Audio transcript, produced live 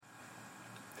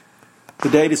The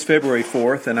date is February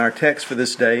 4th, and our text for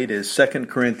this date is 2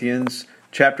 Corinthians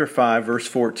chapter 5, verse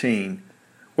 14,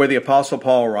 where the Apostle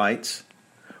Paul writes,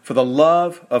 "For the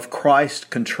love of Christ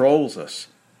controls us,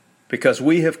 because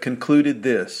we have concluded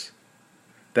this,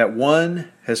 that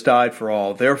one has died for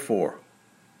all, therefore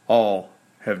all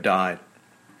have died."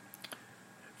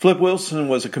 Flip Wilson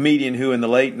was a comedian who in the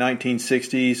late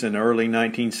 1960s and early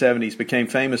 1970s became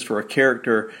famous for a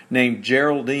character named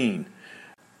Geraldine.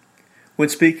 When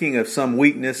speaking of some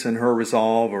weakness in her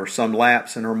resolve or some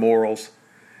lapse in her morals,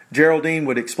 Geraldine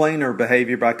would explain her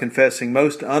behavior by confessing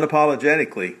most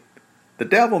unapologetically, "The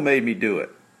devil made me do it."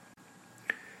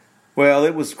 Well,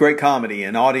 it was great comedy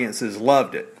and audiences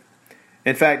loved it.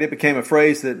 In fact, it became a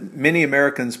phrase that many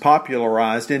Americans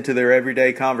popularized into their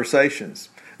everyday conversations,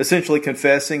 essentially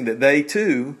confessing that they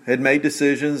too had made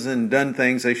decisions and done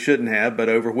things they shouldn't have, but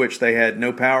over which they had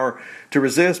no power to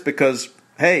resist because,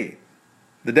 hey,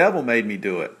 the devil made me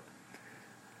do it.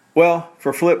 Well,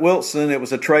 for Flip Wilson, it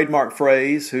was a trademark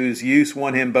phrase whose use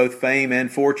won him both fame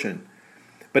and fortune.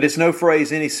 But it's no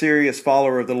phrase any serious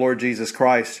follower of the Lord Jesus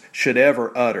Christ should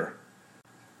ever utter.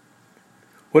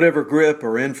 Whatever grip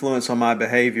or influence on my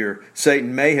behavior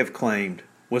Satan may have claimed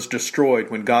was destroyed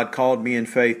when God called me in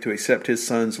faith to accept His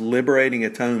Son's liberating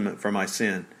atonement for my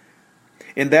sin.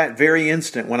 In that very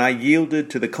instant, when I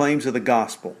yielded to the claims of the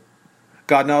gospel,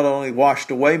 God not only washed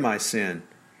away my sin,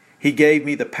 He gave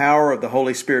me the power of the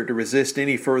Holy Spirit to resist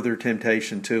any further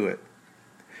temptation to it.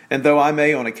 And though I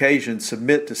may on occasion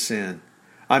submit to sin,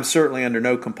 I'm certainly under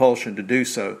no compulsion to do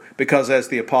so, because as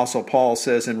the Apostle Paul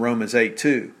says in Romans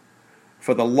 8:2,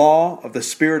 "For the law of the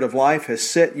Spirit of life has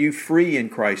set you free in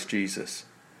Christ Jesus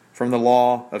from the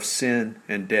law of sin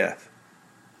and death."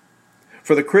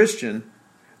 For the Christian,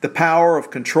 the power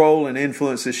of control and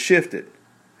influence is shifted,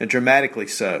 and dramatically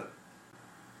so.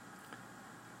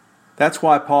 That's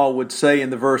why Paul would say in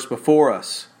the verse before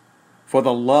us, "For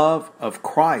the love of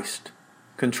Christ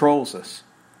controls us."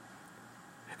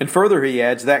 And further he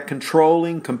adds, that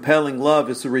controlling, compelling love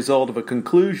is the result of a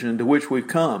conclusion to which we've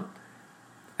come.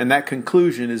 And that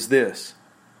conclusion is this: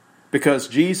 because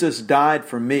Jesus died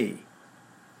for me,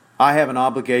 I have an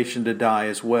obligation to die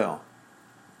as well.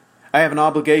 I have an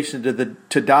obligation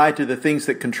to die to the things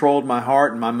that controlled my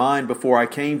heart and my mind before I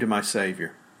came to my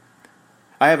Savior.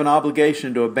 I have an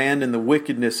obligation to abandon the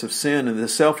wickedness of sin and the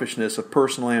selfishness of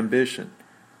personal ambition.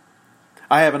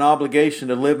 I have an obligation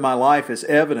to live my life as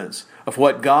evidence of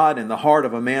what God in the heart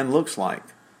of a man looks like.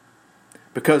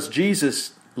 Because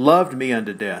Jesus loved me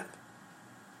unto death,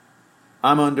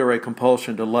 I'm under a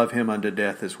compulsion to love Him unto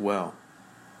death as well.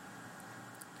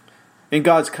 In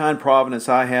God's kind providence,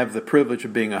 I have the privilege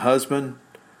of being a husband,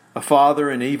 a father,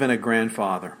 and even a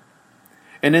grandfather.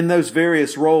 And in those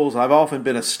various roles, I've often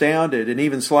been astounded and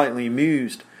even slightly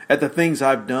amused at the things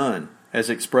I've done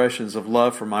as expressions of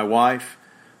love for my wife,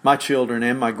 my children,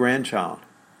 and my grandchild.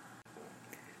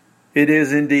 It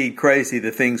is indeed crazy the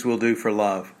things we'll do for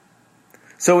love.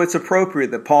 So it's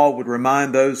appropriate that Paul would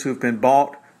remind those who've been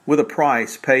bought with a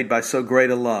price paid by so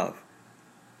great a love,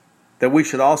 that we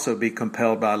should also be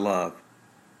compelled by love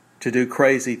to do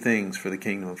crazy things for the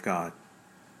kingdom of God.